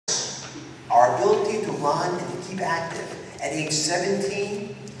Our ability to run and to keep active at age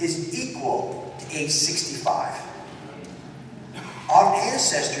 17 is equal to age 65. Our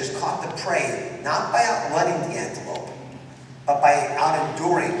ancestors caught the prey not by outrunning the antelope, but by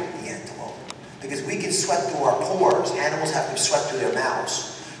out-enduring the antelope. Because we can sweat through our pores, animals have to sweat through their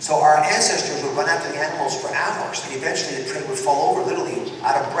mouths. So our ancestors would run after the animals for hours, and eventually the prey would fall over, literally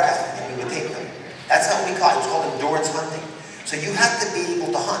out of breath, and we would take them. That's how we caught it. It was called endurance hunting. So you have to be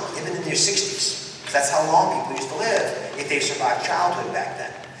able to hunt, even in your 60s. That's how long people used to live, if they survived childhood back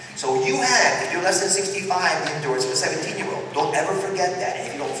then. So you have, if you're less than 65, the endurance of a 17-year-old. Don't ever forget that. And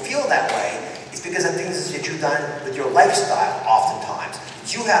if you don't feel that way, it's because of things that you've done with your lifestyle, oftentimes.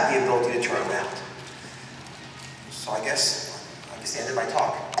 That you have the ability to turn around. So I guess the end of my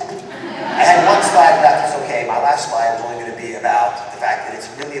talk. I had one slide left, it's okay. My last slide is only going to be about the fact that it's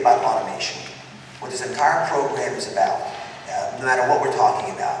really about automation. What this entire program is about, no matter what we're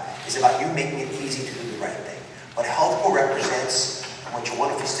talking about, is about you making it easy to do the right thing. What HealthCore represents, and what your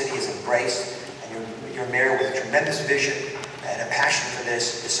wonderful city has embraced, and your mayor with a tremendous vision and a passion for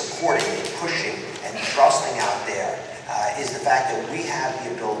this, is supporting and pushing and thrusting out there, is the fact that we have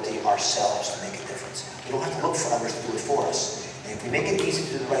the ability ourselves to make a difference. We don't have to look for others to do it for us. And if we make it easy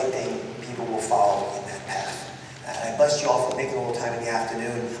to do the right thing, people will follow in that path. And I bless you all for making a little time in the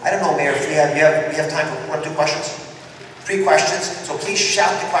afternoon. I don't know, Mayor, if we have time for 1 or 2 questions? 3 questions, so please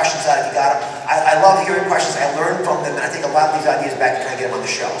shout the questions out if you got them. I love hearing questions. I learn from them, and I take a lot of these ideas back to try and get them on the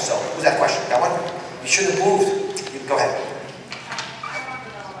show. So, who's that question? Got one? You shouldn't have moved. You can go ahead.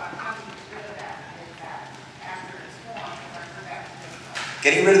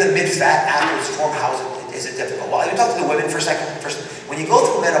 Getting rid of the mid-fat after it's formed, how is it difficult? Well, let me talk to the women for a second. First, when you go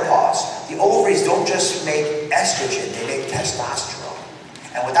through menopause, the ovaries don't just make estrogen, they make testosterone.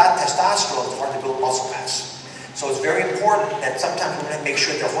 And without testosterone, it's hard to build muscle mass. So it's very important that sometimes we're going to make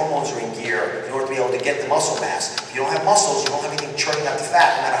sure their hormones are in gear in order to be able to get the muscle mass. If you don't have muscles, you don't have anything churning out the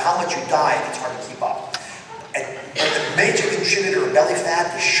fat. No matter how much you diet, it's hard to keep up. But the major contributor of belly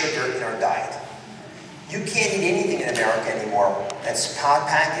fat is sugar in our diet. You can't eat anything in America anymore that's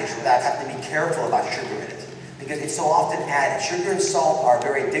packaged without having to be careful about sugar in it. Because it's so often added. Sugar and salt are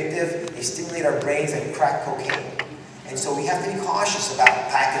very addictive. They stimulate our brains like crack cocaine. And so we have to be cautious about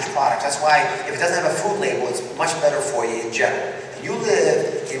packaged products. That's why if it doesn't have a food label, it's much better for you in general. You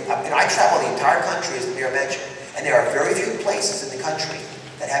live, I travel the entire country, as the mayor mentioned, and there are very few places in the country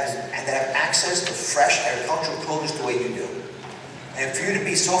that have access to fresh agricultural produce the way you do. And for you to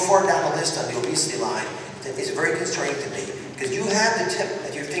be so far down the list on the obesity line, it's very concerning to me, because you have the tip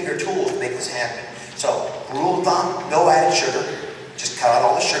at your finger tools to make this happen. So, rule of thumb, no added sugar, just cut out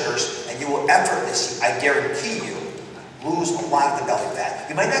all the sugars, and you will effortlessly, I guarantee you, lose a lot of the belly fat.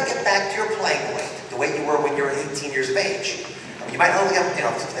 You might not get back to your playing weight, the weight you were when you were 18 years of age. You might only have,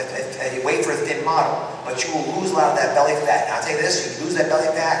 weight for a thin model, but you will lose a lot of that belly fat. And I'll tell you this, you lose that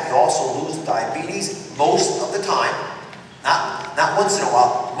belly fat, you also lose diabetes most of the time. Not once in a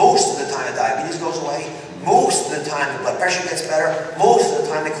while, most of the time the diabetes goes away, most of the time the blood pressure gets better, most of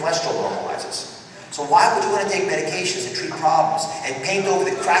the time the cholesterol normalizes. So why would you want to take medications to treat problems and paint over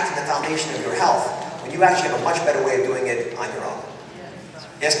the crack in the foundation of your health when you actually have a much better way of doing it on your own?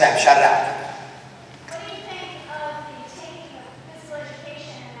 Yes, ma'am, shout it out. What do you think of the taking of physical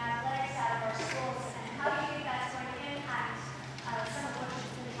education and athletics out of our schools, and how do you think that's going to impact some of what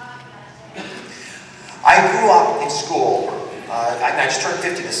you've been talking about today? I grew up in school. I just turned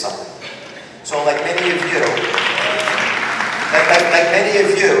 50 this summer. So like many of you,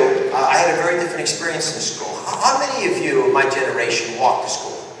 I had a very different experience in school. How many of you in my generation walked to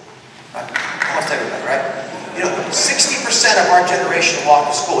school? Right? Almost everybody, right? 60% of our generation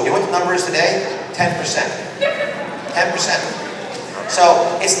walked to school. You know what the number is today? 10%. 10%.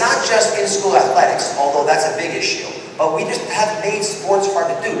 So it's not just in-school athletics, although that's a big issue. But we just have made sports hard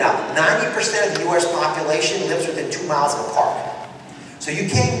to do. Now, 90% of the U.S. population lives within 2 miles of a park. So you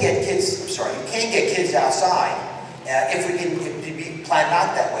can't get kids, outside if we can be planned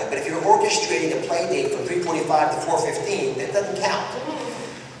out that way. But if you're orchestrating a play date from 3:45 to 4:15, that doesn't count.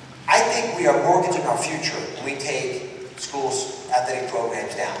 I think we are mortgaging our future when we take schools' athletic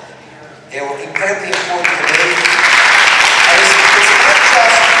programs down. They were incredibly important to me. And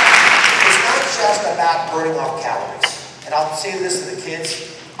it's not just about burning off calories. And I'll say this to the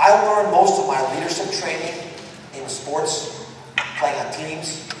kids. I learned most of my leadership training in sports, playing on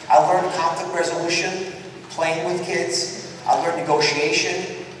teams. I learned conflict resolution, playing with kids. I learned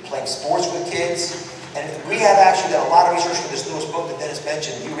negotiation, playing sports with kids. And we have actually done a lot of research for this newest book that Dennis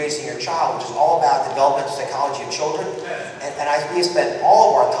mentioned, You Raising Your Child, which is all about developmental psychology of children. And we spend all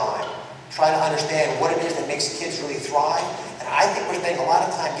of our time trying to understand what it is that makes kids really thrive, and I think we're spending a lot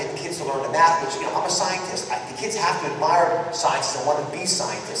of time getting kids to learn the math, which, I'm a scientist. The kids have to admire scientists and want to be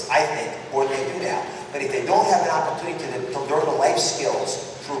scientists, I think, more than they do now. But if they don't have an opportunity to learn the life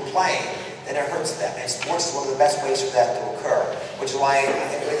skills through playing, then it hurts them. And sports is one of the best ways for that to occur, which is why,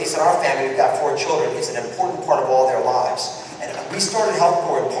 at least in our family, we've got 4 children. It's an important part of all their lives. And we started Health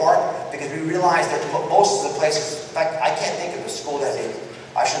Corps in part because we realized that most of the places, in fact, I can't think of a school that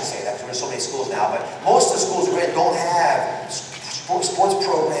I shouldn't say that because there's so many schools now, but most of the schools we're in don't have sports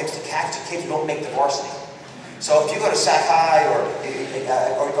programs to catch the kids who don't make the varsity. So if you go to Sac High or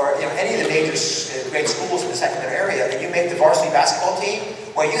any of the major great schools in the Sacramento area, and you make the varsity basketball team,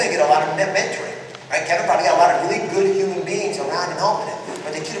 well, you're going to get a lot of mentoring, right? Kevin probably got a lot of really good human beings around him helping him,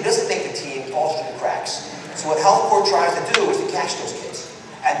 but the kid who doesn't make the team falls through the cracks. So what Health Corps tries to do is to catch those kids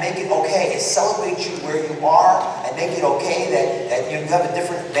and make it okay, and celebrate you where you are, and make it okay that you have a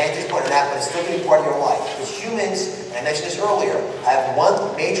different vantage point on that, but it's still going to be part of your life. Because humans, and I mentioned this earlier, have one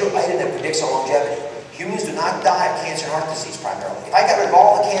major item that predicts our longevity. Humans do not die of cancer and heart disease primarily. If I got rid of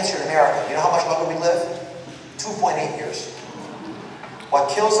all the cancer in America, you know how much longer we live? 2.8 years.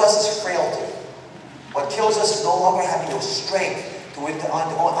 What kills us is frailty. What kills us is no longer having the strength to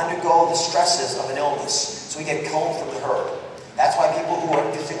undergo the stresses of an illness. So we get combed from the herd. That's why people who are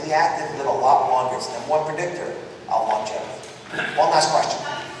physically active live a lot longer. It's the one predictor of longevity. One last question.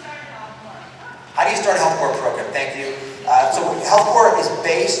 How do you start a Health Corps program? Thank you. So Health Corps is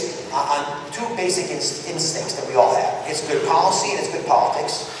based on 2 basic instincts that we all have. It's good policy and it's good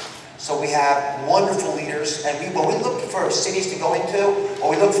politics. So we have wonderful leaders, and when we look for cities to go into,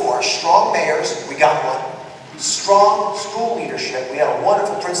 what we look for are strong mayors. We got one. Strong school leadership. We have a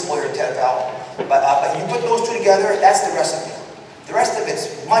wonderful principal here at Tedville. But you put those 2 together, that's the recipe. The rest of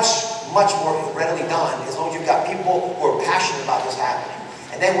it's much more readily done as long as you've got people who are passionate about this happening.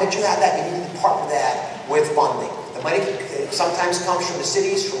 And then once you have that, you need to partner that with funding. The money sometimes comes from the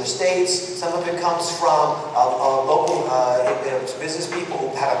cities, from the states. Some of it comes from local business people who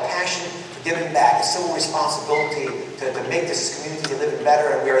have a passion for giving back, a civil responsibility to make this community living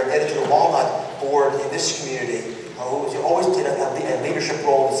better. And we are indebted to the Walnut Board in this community, who always played a leadership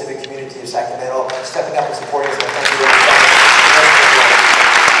role in the civic community of Sacramento, stepping up and supporting us. Thank you very much.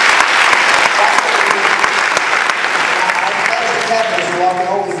 As you're walking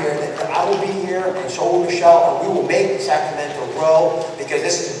over here, that I will be here, and so will Michelle, and we will make Sacramento grow, because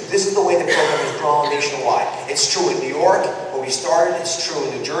this is the way the program has grown nationwide. It's true in New York, where we started. It's true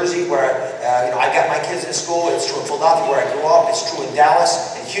in New Jersey, where I got my kids in school. It's true in Philadelphia, where I grew up. It's true in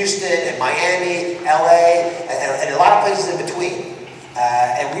Dallas, in Houston, in Miami, LA, and a lot of places in between.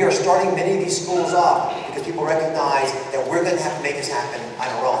 And we are starting many of these schools up because people recognize that we're going to have to make this happen on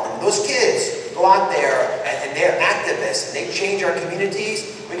our own. And when those kids go out there and they're activists and they change our communities,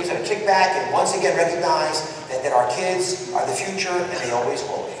 we can sort of kick back and once again recognize that our kids are the future, and they always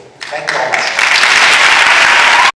will be. Thank you all.